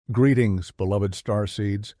Greetings, beloved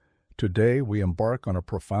starseeds. Today we embark on a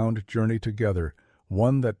profound journey together,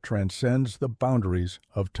 one that transcends the boundaries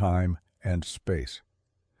of time and space.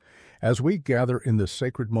 As we gather in this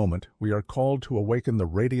sacred moment, we are called to awaken the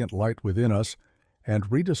radiant light within us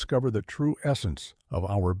and rediscover the true essence of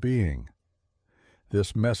our being.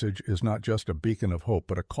 This message is not just a beacon of hope,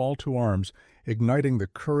 but a call to arms, igniting the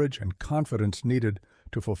courage and confidence needed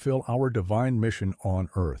to fulfill our divine mission on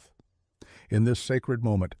Earth. In this sacred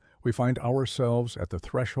moment, we find ourselves at the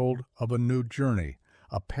threshold of a new journey,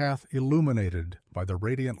 a path illuminated by the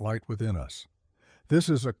radiant light within us. This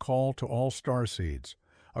is a call to all starseeds,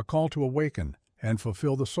 a call to awaken and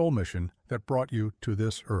fulfill the soul mission that brought you to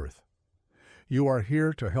this Earth. You are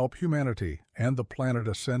here to help humanity and the planet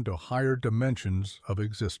ascend to higher dimensions of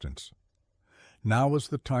existence. Now is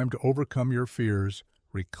the time to overcome your fears,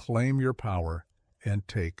 reclaim your power, and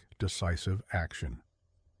take decisive action.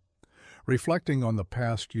 Reflecting on the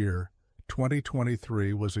past year,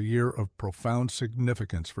 2023 was a year of profound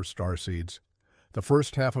significance for starseeds. The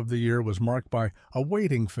first half of the year was marked by a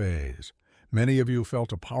waiting phase. Many of you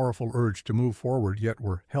felt a powerful urge to move forward, yet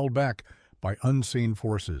were held back by unseen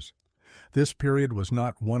forces. This period was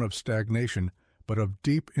not one of stagnation, but of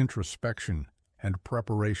deep introspection and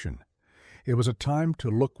preparation. It was a time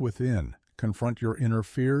to look within, confront your inner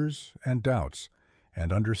fears and doubts,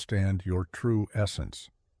 and understand your true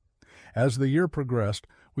essence. As the year progressed,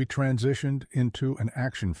 we transitioned into an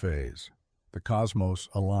action phase. The cosmos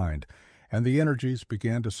aligned, and the energies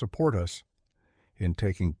began to support us in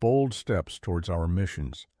taking bold steps towards our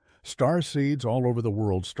missions. Starseeds all over the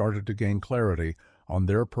world started to gain clarity on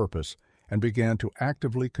their purpose and began to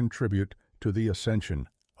actively contribute to the ascension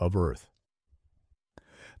of Earth.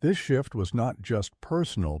 This shift was not just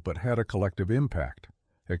personal, but had a collective impact,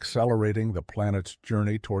 accelerating the planet's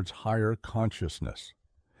journey towards higher consciousness.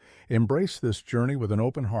 Embrace this journey with an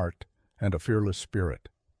open heart and a fearless spirit.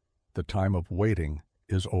 The time of waiting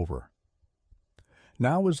is over.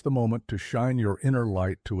 Now is the moment to shine your inner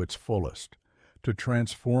light to its fullest, to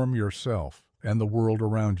transform yourself and the world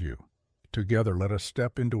around you. Together, let us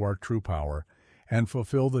step into our true power and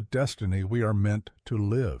fulfill the destiny we are meant to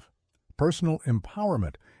live. Personal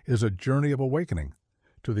empowerment is a journey of awakening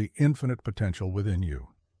to the infinite potential within you.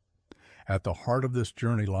 At the heart of this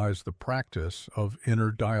journey lies the practice of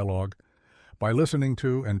inner dialogue. By listening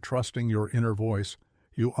to and trusting your inner voice,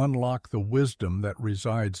 you unlock the wisdom that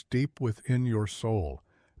resides deep within your soul.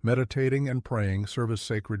 Meditating and praying serve as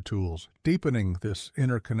sacred tools, deepening this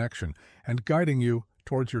inner connection and guiding you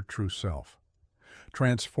towards your true self.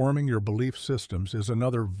 Transforming your belief systems is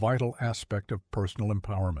another vital aspect of personal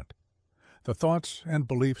empowerment. The thoughts and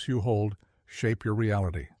beliefs you hold shape your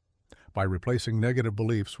reality. By replacing negative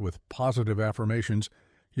beliefs with positive affirmations,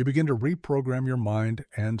 you begin to reprogram your mind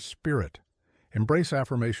and spirit. Embrace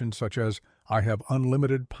affirmations such as, "I have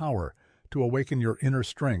unlimited power," to awaken your inner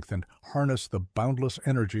strength and harness the boundless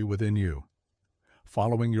energy within you.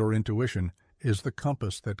 Following your intuition is the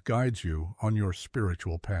compass that guides you on your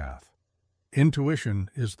spiritual path. Intuition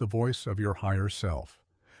is the voice of your higher self,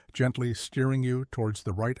 gently steering you towards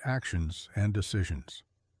the right actions and decisions.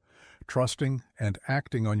 Trusting and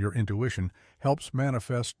acting on your intuition helps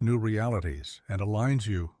manifest new realities and aligns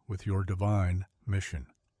you with your divine mission.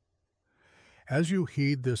 As you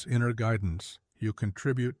heed this inner guidance, you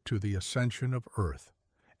contribute to the ascension of Earth,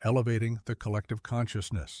 elevating the collective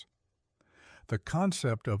consciousness. The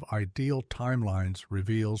concept of ideal timelines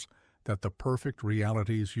reveals that the perfect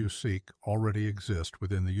realities you seek already exist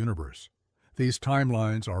within the universe. These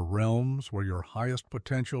timelines are realms where your highest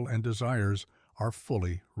potential and desires are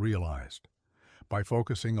fully realized. By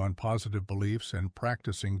focusing on positive beliefs and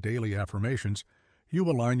practicing daily affirmations, you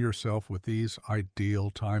align yourself with these ideal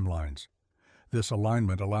timelines. This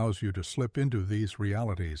alignment allows you to slip into these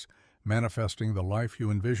realities, manifesting the life you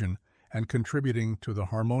envision and contributing to the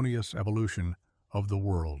harmonious evolution of the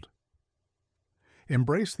world.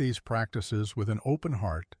 Embrace these practices with an open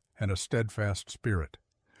heart and a steadfast spirit.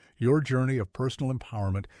 Your journey of personal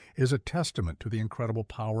empowerment is a testament to the incredible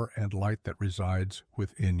power and light that resides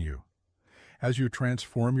within you. As you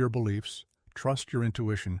transform your beliefs, trust your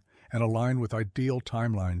intuition, and align with ideal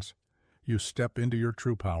timelines, you step into your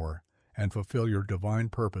true power and fulfill your divine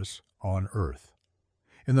purpose on Earth.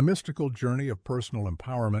 In the mystical journey of personal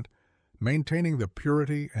empowerment, maintaining the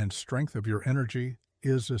purity and strength of your energy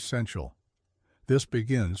is essential. This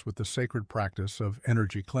begins with the sacred practice of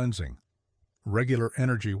energy cleansing. Regular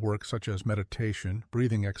energy work such as meditation,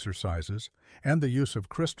 breathing exercises, and the use of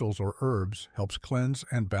crystals or herbs helps cleanse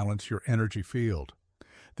and balance your energy field.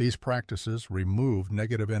 These practices remove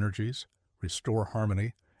negative energies, restore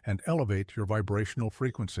harmony, and elevate your vibrational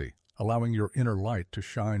frequency, allowing your inner light to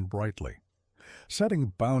shine brightly.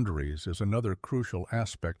 Setting boundaries is another crucial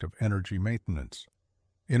aspect of energy maintenance.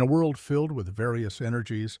 In a world filled with various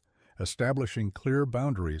energies, establishing clear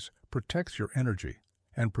boundaries protects your energy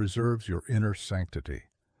and preserves your inner sanctity.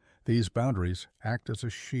 These boundaries act as a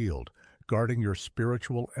shield, guarding your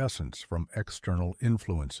spiritual essence from external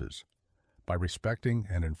influences. By respecting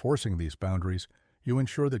and enforcing these boundaries, you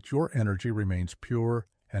ensure that your energy remains pure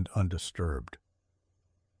and undisturbed.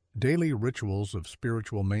 Daily rituals of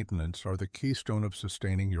spiritual maintenance are the keystone of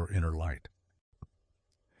sustaining your inner light.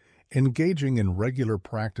 Engaging in regular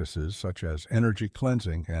practices such as energy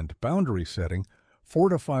cleansing and boundary setting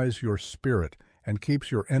fortifies your spirit and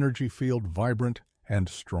keeps your energy field vibrant and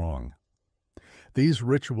strong. These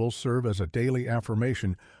rituals serve as a daily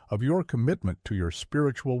affirmation of your commitment to your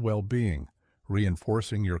spiritual well-being,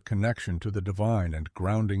 reinforcing your connection to the divine and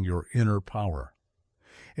grounding your inner power.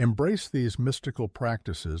 Embrace these mystical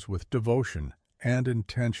practices with devotion and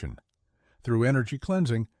intention. Through energy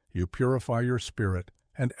cleansing, you purify your spirit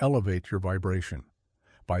and elevate your vibration.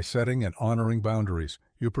 By setting and honoring boundaries,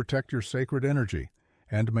 you protect your sacred energy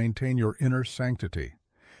and maintain your inner sanctity.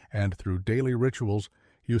 And through daily rituals,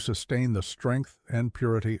 you sustain the strength and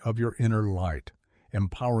purity of your inner light,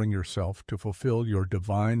 empowering yourself to fulfill your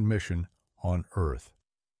divine mission on Earth.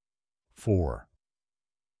 4.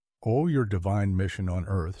 Your divine mission on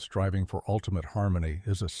Earth, striving for ultimate harmony,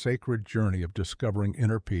 is a sacred journey of discovering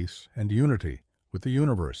inner peace and unity with the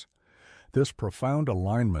universe. This profound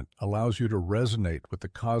alignment allows you to resonate with the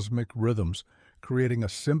cosmic rhythms, creating a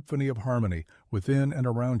symphony of harmony within and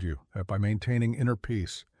around you. By maintaining inner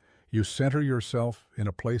peace, you center yourself in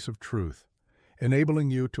a place of truth, enabling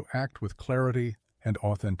you to act with clarity and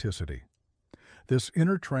authenticity. This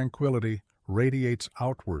inner tranquility radiates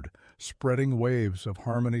outward, spreading waves of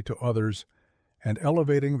harmony to others and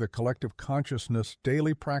elevating the collective consciousness.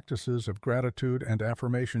 Daily practices of gratitude and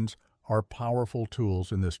affirmations are powerful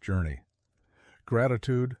tools in this journey.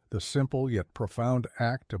 Gratitude, the simple yet profound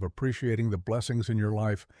act of appreciating the blessings in your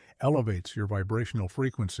life, elevates your vibrational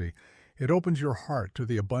frequency. It opens your heart to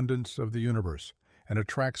the abundance of the universe and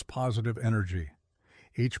attracts positive energy.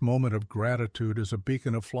 Each moment of gratitude is a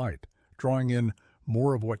beacon of light, drawing in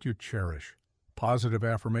more of what you cherish. Positive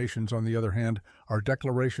affirmations, on the other hand, are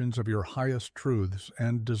declarations of your highest truths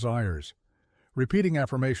and desires. Repeating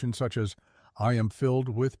affirmations such as, "I am filled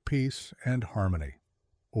with peace and harmony,"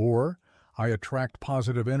 or "I attract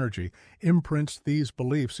positive energy," imprints these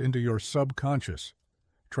beliefs into your subconscious,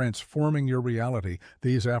 transforming your reality.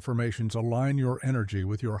 These affirmations align your energy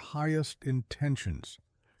with your highest intentions,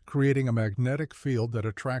 creating a magnetic field that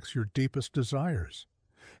attracts your deepest desires.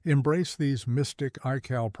 Embrace these mystic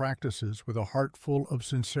ICAL practices with a heart full of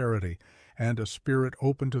sincerity and a spirit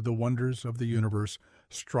open to the wonders of the universe,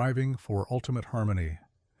 striving for ultimate harmony.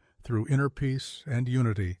 Through inner peace and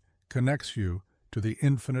unity connects you to the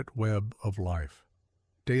infinite web of life.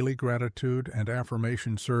 Daily gratitude and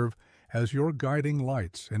affirmation serve as your guiding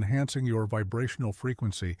lights, enhancing your vibrational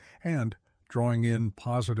frequency and drawing in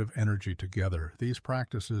positive energy together. These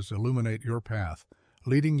practices illuminate your path,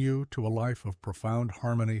 leading you to a life of profound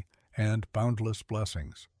harmony and boundless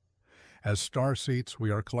blessings. As starseeds, we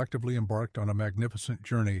are collectively embarked on a magnificent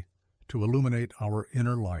journey to illuminate our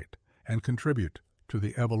inner light and contribute to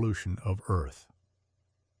the evolution of Earth.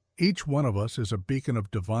 Each one of us is a beacon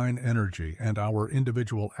of divine energy, and our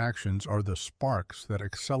individual actions are the sparks that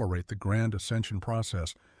accelerate the grand ascension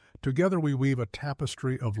process. Together we weave a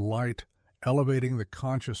tapestry of light, elevating the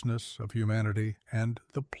consciousness of humanity and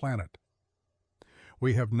the planet.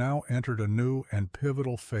 We have now entered a new and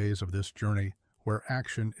pivotal phase of this journey where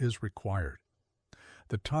action is required.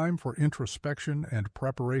 The time for introspection and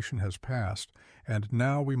preparation has passed, and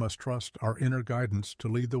now we must trust our inner guidance to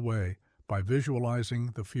lead the way by visualizing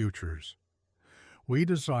the futures. We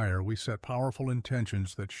set powerful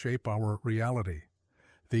intentions that shape our reality.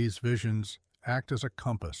 These visions act as a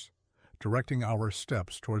compass, directing our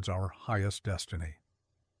steps towards our highest destiny.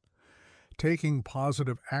 Taking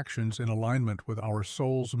positive actions in alignment with our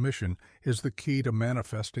soul's mission is the key to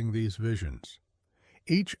manifesting these visions.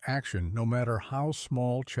 Each action, no matter how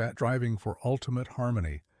small, striving for ultimate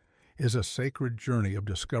harmony, is a sacred journey of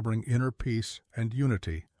discovering inner peace and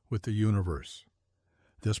unity with the universe.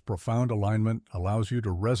 This profound alignment allows you to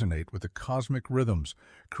resonate with the cosmic rhythms,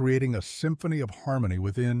 creating a symphony of harmony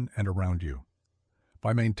within and around you.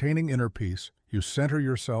 By maintaining inner peace, you center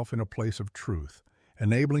yourself in a place of truth,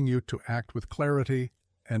 enabling you to act with clarity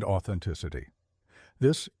and authenticity.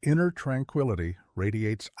 This inner tranquility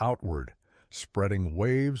radiates outward, spreading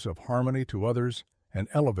waves of harmony to others and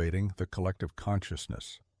elevating the collective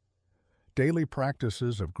consciousness. Daily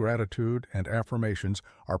practices of gratitude and affirmations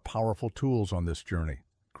are powerful tools on this journey.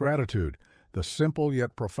 Gratitude, the simple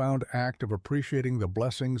yet profound act of appreciating the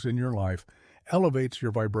blessings in your life, elevates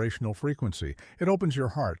your vibrational frequency. It opens your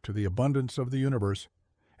heart to the abundance of the universe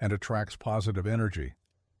and attracts positive energy.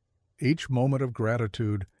 Each moment of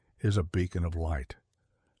gratitude is a beacon of light,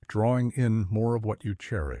 drawing in more of what you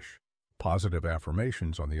cherish. Positive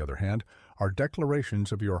affirmations, on the other hand, are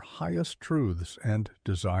declarations of your highest truths and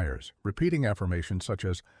desires. Repeating affirmations such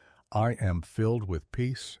as, "I am filled with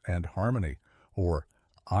peace and harmony," or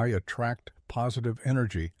 "I attract positive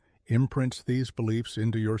energy," imprints these beliefs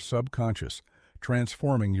into your subconscious,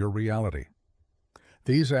 transforming your reality.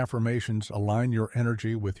 These affirmations align your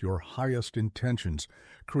energy with your highest intentions,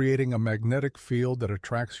 creating a magnetic field that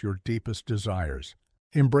attracts your deepest desires.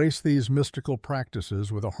 Embrace these mystical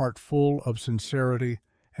practices with a heart full of sincerity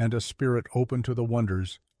and a spirit open to the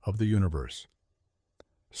wonders of the universe.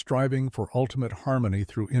 Striving for ultimate harmony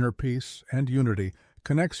through inner peace and unity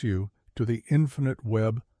connects you to the infinite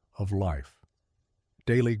web of life.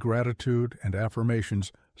 Daily gratitude and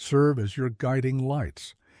affirmations serve as your guiding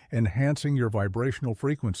lights, enhancing your vibrational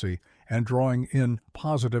frequency and drawing in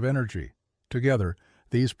positive energy. Together,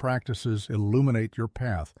 these practices illuminate your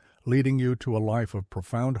path, leading you to a life of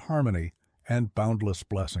profound harmony and boundless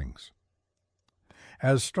blessings.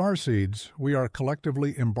 As starseeds, we are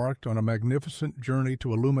collectively embarked on a magnificent journey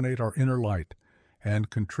to illuminate our inner light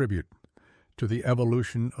and contribute to the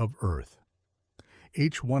evolution of Earth.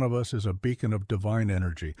 Each one of us is a beacon of divine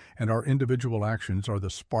energy, and our individual actions are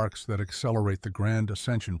the sparks that accelerate the grand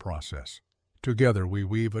ascension process. Together we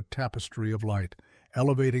weave a tapestry of light,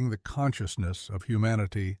 elevating the consciousness of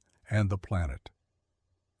humanity and the planet.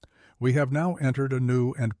 We have now entered a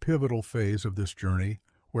new and pivotal phase of this journey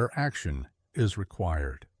where action is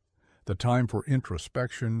required. The time for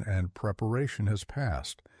introspection and preparation has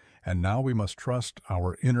passed, and now we must trust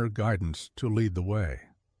our inner guidance to lead the way.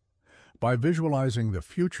 By visualizing the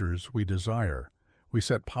futures we desire, we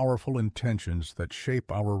set powerful intentions that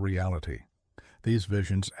shape our reality. These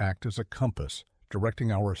visions act as a compass,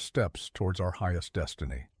 directing our steps towards our highest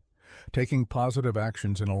destiny. Taking positive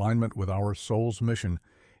actions in alignment with our soul's mission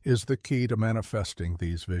is the key to manifesting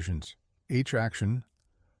these visions. Each action,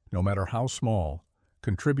 no matter how small,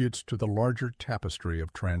 contributes to the larger tapestry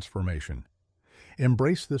of transformation.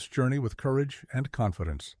 Embrace this journey with courage and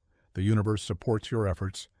confidence. The universe supports your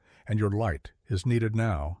efforts, and your light is needed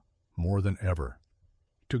now more than ever.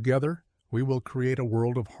 Together, we will create a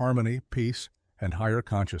world of harmony, peace, and higher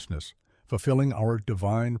consciousness, fulfilling our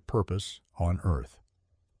divine purpose on Earth.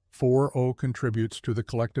 4O contributes to the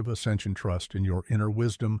collective ascension trust in your inner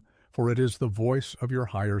wisdom, for it is the voice of your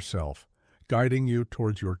higher self, guiding you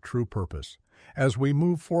towards your true purpose. As we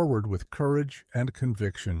move forward with courage and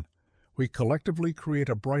conviction, we collectively create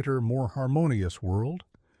a brighter, more harmonious world.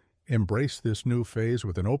 Embrace this new phase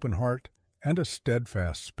with an open heart and a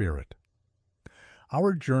steadfast spirit.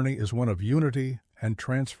 Our journey is one of unity and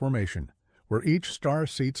transformation, where each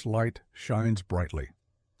starseed's light shines brightly.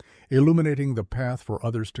 Illuminating the path for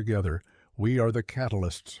others together, we are the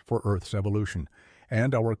catalysts for Earth's evolution,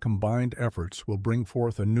 and our combined efforts will bring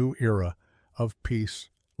forth a new era of peace,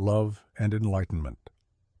 love, and enlightenment.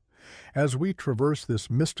 As we traverse this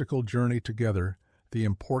mystical journey together, the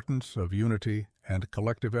importance of unity and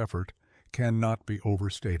collective effort cannot be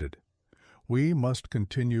overstated. We must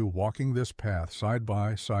continue walking this path side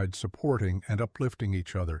by side, supporting and uplifting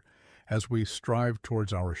each other as we strive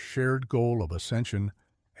towards our shared goal of ascension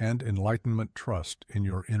and enlightenment. Trust in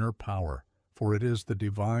your inner power, for it is the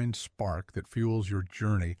divine spark that fuels your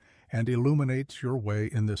journey and illuminates your way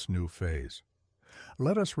in this new phase.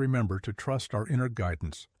 Let us remember to trust our inner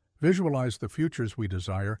guidance, visualize the futures we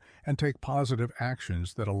desire, and take positive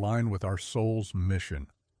actions that align with our soul's mission.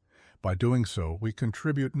 By doing so, we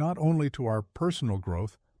contribute not only to our personal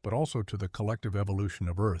growth, but also to the collective evolution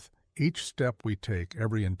of Earth. Each step we take,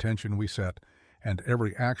 every intention we set, and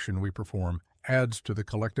every action we perform adds to the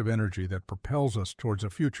collective energy that propels us towards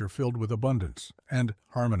a future filled with abundance and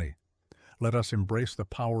harmony. Let us embrace the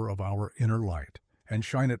power of our inner light and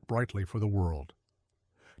shine it brightly for the world.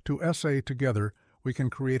 To essay together, we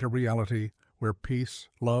can create a reality where peace,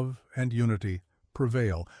 love, and unity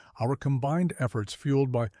prevail. Our combined efforts,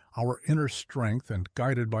 fueled by our inner strength and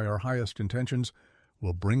guided by our highest intentions,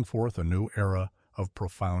 will bring forth a new era of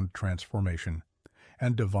profound transformation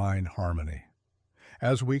and divine harmony.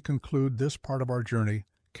 As we conclude this part of our journey,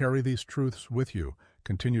 carry these truths with you.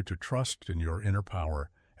 Continue to trust in your inner power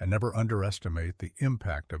and never underestimate the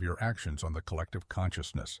impact of your actions on the collective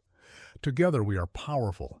consciousness. Together we are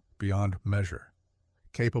powerful beyond measure,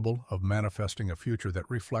 capable of manifesting a future that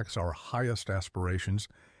reflects our highest aspirations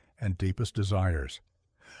and deepest desires.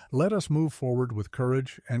 Let us move forward with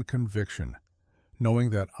courage and conviction,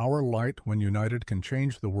 knowing that our light, when united, can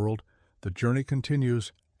change the world. The journey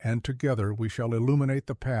continues, and together we shall illuminate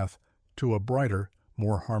the path to a brighter,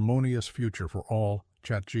 more harmonious future for all.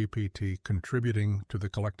 ChatGPT contributing to the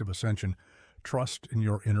collective ascension. Trust in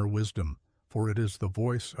your inner wisdom, for it is the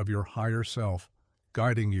voice of your higher self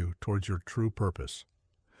guiding you towards your true purpose.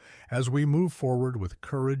 As we move forward with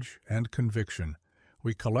courage and conviction,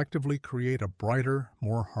 we collectively create a brighter,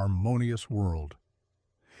 more harmonious world.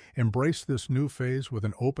 Embrace this new phase with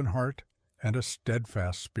an open heart and a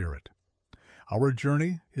steadfast spirit. Our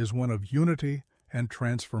journey is one of unity and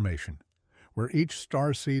transformation, where each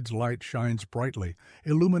starseed's light shines brightly,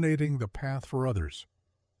 illuminating the path for others.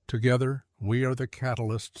 Together, we are the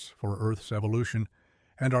catalysts for Earth's evolution,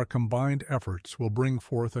 and our combined efforts will bring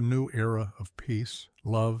forth a new era of peace,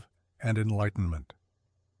 love, and enlightenment.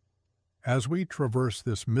 As we traverse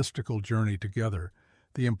this mystical journey together,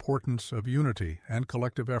 the importance of unity and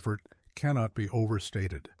collective effort cannot be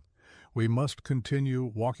overstated. We must continue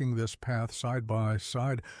walking this path side by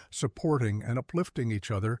side, supporting and uplifting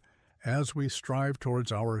each other as we strive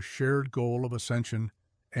towards our shared goal of ascension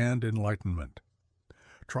and enlightenment.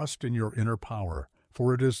 Trust in your inner power,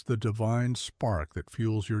 for it is the divine spark that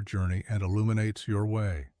fuels your journey and illuminates your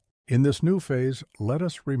way. In this new phase, let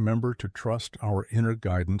us remember to trust our inner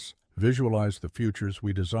guidance, visualize the futures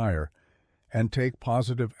we desire, and take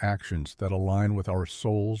positive actions that align with our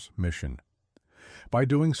soul's mission. By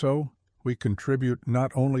doing so, we contribute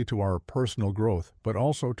not only to our personal growth, but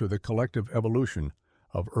also to the collective evolution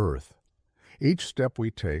of Earth. Each step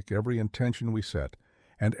we take, every intention we set,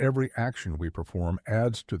 and every action we perform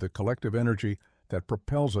adds to the collective energy that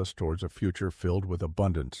propels us towards a future filled with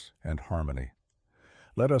abundance and harmony.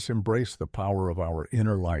 Let us embrace the power of our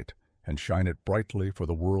inner light and shine it brightly for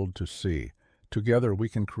the world to see. Together we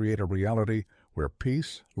can create a reality where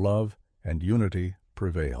peace, love, and unity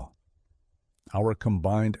prevail. Our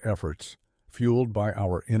combined efforts, fueled by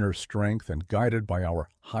our inner strength and guided by our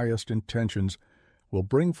highest intentions, will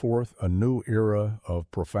bring forth a new era of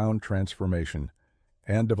profound transformation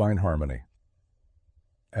and divine harmony.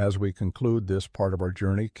 As we conclude this part of our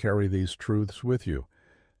journey, carry these truths with you.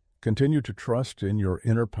 Continue to trust in your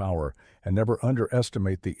inner power and never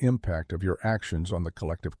underestimate the impact of your actions on the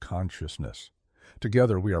collective consciousness.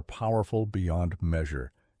 Together we are powerful beyond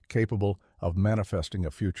measure, capable of manifesting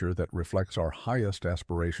a future that reflects our highest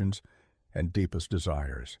aspirations and deepest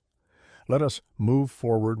desires. Let us move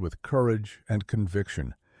forward with courage and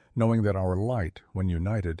conviction, knowing that our light, when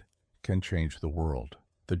united, can change the world.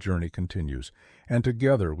 The journey continues, and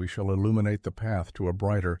together we shall illuminate the path to a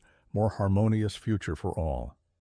brighter, more harmonious future for all.